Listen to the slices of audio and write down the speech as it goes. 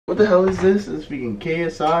What the hell is this? It's speaking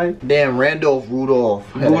KSI. Damn, Randolph. Rudolph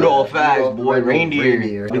facts, boy.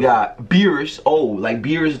 Reindeer. We got Beerus. Oh, like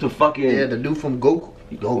Beerus the fucking. Yeah, the dude from Goku.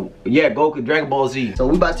 Yeah, Goku, Dragon Ball Z. So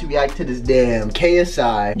we about to react to this damn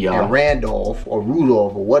KSI and Randolph or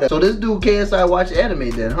Rudolph or whatever. So this dude KSI watch anime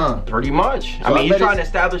then, huh? Pretty much. So I mean, he's trying to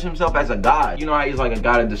establish himself as a god. You know how he's like a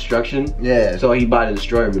god of destruction? Yeah. So he about to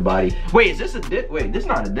destroy everybody. Wait, is this a diss? Wait, this is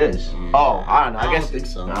not a diss. Oh, I don't know. I guess. Think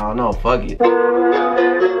so. I don't know. Fuck it.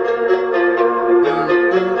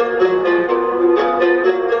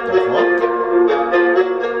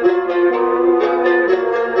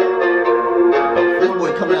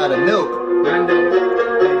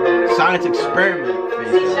 Science experiment.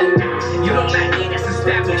 You don't like me, that's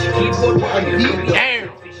established. Keyboard warrior. Damn.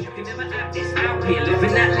 You can never act this out here,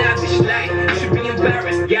 living that lavish life. You should be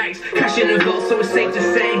embarrassed, yikes. Cash in the vault, so it's safe to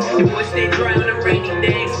say. Your boys stay dry on the rainy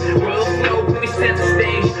days. Royal flow when we set the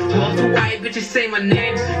stage. Walter White, bitches say my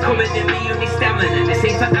name. Coming to me, you need stamina. This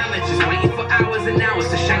ain't for amateurs, waiting for hours and hours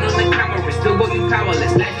to shine on the camera. Still got you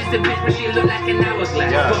powerless. Life is the bitch, but she look like an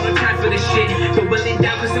hourglass. Got no time for this shit, but willing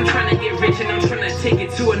down cause I'm trying to get rich and I'm trying to take it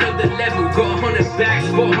to another level. Got 100 bags,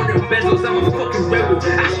 400 bezels, I'm a fucking rebel.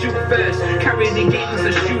 I shoot first, carry the game cause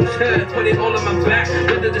I shoot her. Put it all on my back,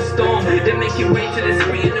 weather the storm. Then make it way till it's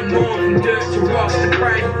 3 in the morning. From dirt to rocks, to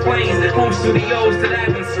private planes, home studios to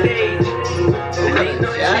live on stage.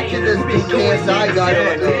 I can just be KSI guy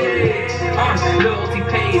on loyalty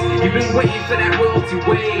pays, you've been waiting for that royalty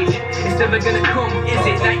wage. It's never gonna come, is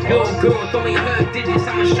it? Like your girl, don't make her digits,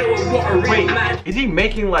 I'ma show her what a real man. Is he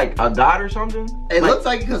making like a god or something? It looks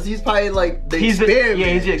like because he's probably like the experiment. Yeah,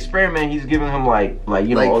 he's the experiment. He's giving him like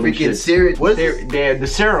you know, all freaking syringe. What is the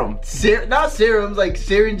serum? Not serums, like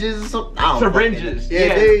syringes or something. Syringes.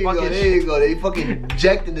 Yeah, there you go. There you go. They fucking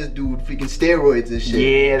injecting this dude freaking steroids and shit.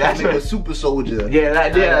 Yeah, that's a super soldier. Yeah,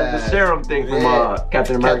 the serum thing from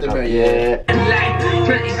Captain America. Yeah.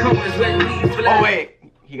 Oh wait.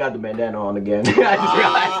 He got the bandana on again. I just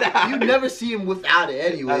realized that. You never see him without it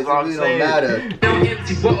anyways. That's what it really don't matter.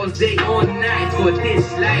 Empty bottles day all night for this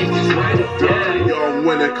life. Just right up there. Yo,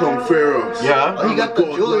 when it come Beerus. Yeah. Oh, he got the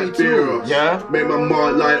jewelry too. Yeah. Made my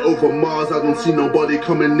mind light over Mars. I don't see nobody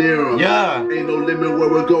coming near us. Yeah. Ain't no limit where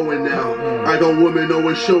we're going now. I got women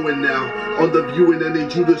always showing now. On the viewing and they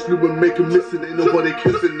Judas Lube make them listen. Ain't nobody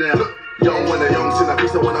kissing now. Young when a young sinner,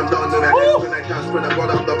 piece of when I'm done, and I dance when I can't sprint, I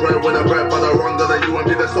got out the bread when I rap, but I run that you and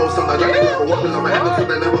be the soul son. I don't know what I'm having, so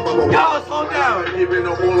they never bubble. Yo, slow down. I'm giving it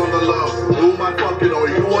all on the love. Who am I fucking or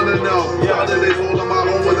you wanna know? Started this all on my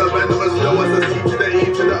own with a venomous flow as the C to the E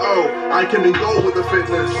to the O. I can be gold with the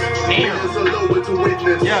fitness. Millions are low with the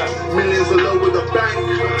witness. Millions are low with the bank.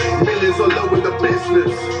 Millions are low with the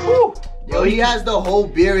business. Woo. Yo, he has the whole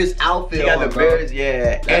Beerus outfit. He got the Beerus,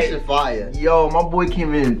 yeah. That shit fire. Yo, my boy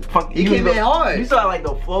came in. He came in hard. You saw like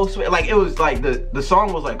the flow switch, like it was like the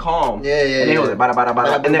song was like calm. Yeah. And then it was like bada bada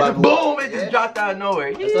bada, and then boom, it just dropped out of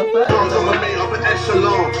nowhere. That's a fact. I'm up an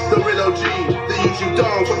echelon, the real G, the YouTube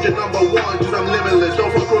dog, fuck your #1, cause I'm limitless.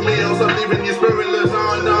 Don't fuck with me, else I'm leaving you spiritless.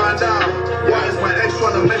 Nah. Why is my ex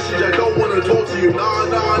trying to message? I don't wanna talk to you. Nah.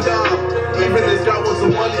 Even this guy wants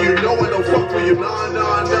some money, you know I don't fuck with you. Nah.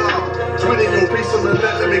 Twitting your piece on the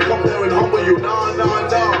net, let me come there and humble you. Nah.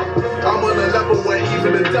 I'm on a level where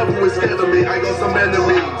even the devil is scared of me. I got some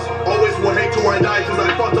enemies. Always will hate till I die, cause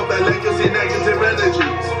I fucked up that legacy, negative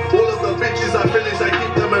energies. All of the bitches I finish, I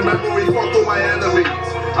keep them in memory. Fuck all my enemies.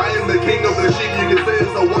 I am the king of the sheep, you can say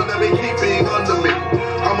it's the one that they keep being under me.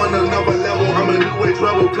 I'm on another level, I'm a new age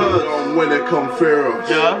rebel, cause when it come Beerus,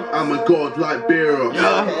 I'm a god like Beerus.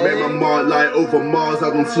 Make my mind light over Mars,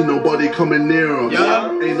 I don't see nobody coming near us.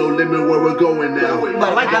 Ain't no limit where we're going now.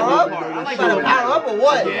 I like that up. I like that up or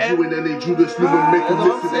what? You and any Judas Lube make them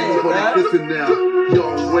listen, ain't nobody kissing now.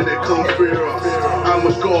 Yo, when it come Beerus, I'm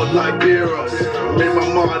a god like Beerus. Make my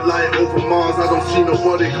mind light over Mars, I don't see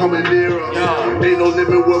nobody coming near us. Ain't no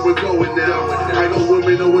limit where we're going now. I got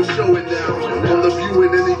women always showing now. On the view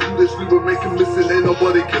and any Judas Lube make them listen, ain't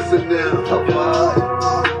nobody kissing now.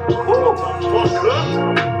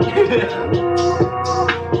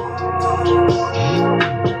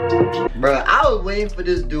 Bro, I was waiting for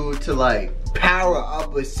this dude to like power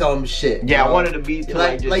up with some shit. Yeah, I wanted to be to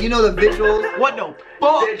like you know the visuals. What the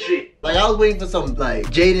fuck? Like I was waiting for some like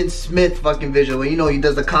Jaden Smith fucking visual when you know he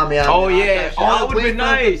does the Kamehameha. Oh yeah, that would be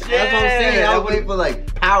nice. Yeah, that's what I'm saying. I was waiting for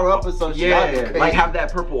like power up or some shit. Yeah, like have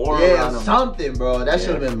that purple aura around him. Something, bro. That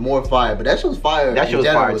should have been more fire, but that shit was fire. That shit was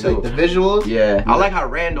fire too. Like the visuals. Yeah, I like how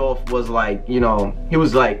Randolph was like, you know, he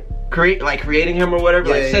was like creating him or whatever,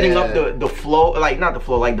 like setting up the flow, like not the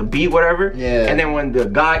flow, like the beat, whatever. Yeah. And then when the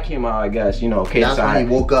guy came out, I guess, you know, KSI. That's when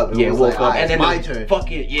he woke up. Yeah, woke up. And then my turn.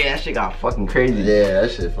 Fucking that shit got fucking crazy. Yeah,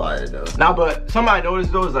 that shit fire though. Nah, but something I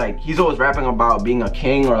noticed though is like he's always rapping about being a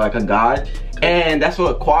king or like a god, and that's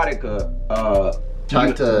what Aquatica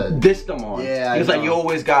tried to diss them on. Yeah, because like you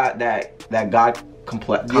always got that god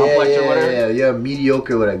complex or whatever. Yeah, you're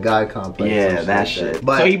mediocre with a god complex. Yeah, that shit.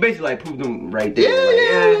 But so he basically like proved them right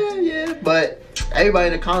there. Yeah. But everybody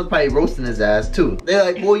in the comments probably roasting his ass too. They're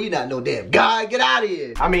like, boy, you not no damn god, get out of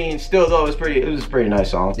here. I mean, still though, it was a pretty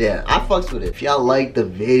nice song. Yeah, I fucks with it. If y'all like the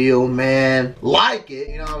video, man, like it,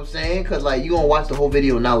 you know what I'm saying? Cause like you gonna watch the whole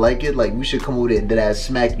video and not like it, like we should come over there and do that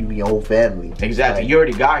smack you and your whole family. Exactly. Like, you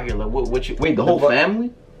already got here. Like wait, the whole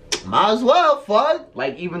family? Might as well, fuck.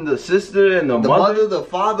 Like even the sister and the mother, mother, the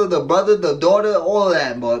father, the brother, the daughter, all of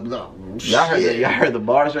that, but y'all heard the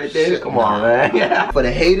bars right there? Shit, come on, man. Yeah. For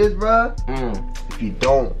the haters, bro. If you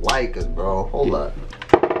don't like us, bro, hold up.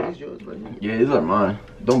 These yours, bro? Yeah, these are mine.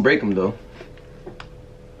 Don't break them though.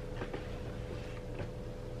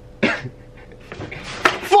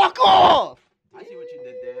 Fuck off! I see what you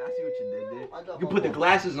did there. You put the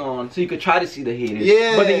glasses on so you could try to see the haters.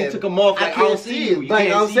 Yeah. But then you took them off like I don't see you.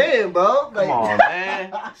 Like I'm saying, bro. Come on,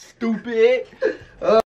 man. Stupid.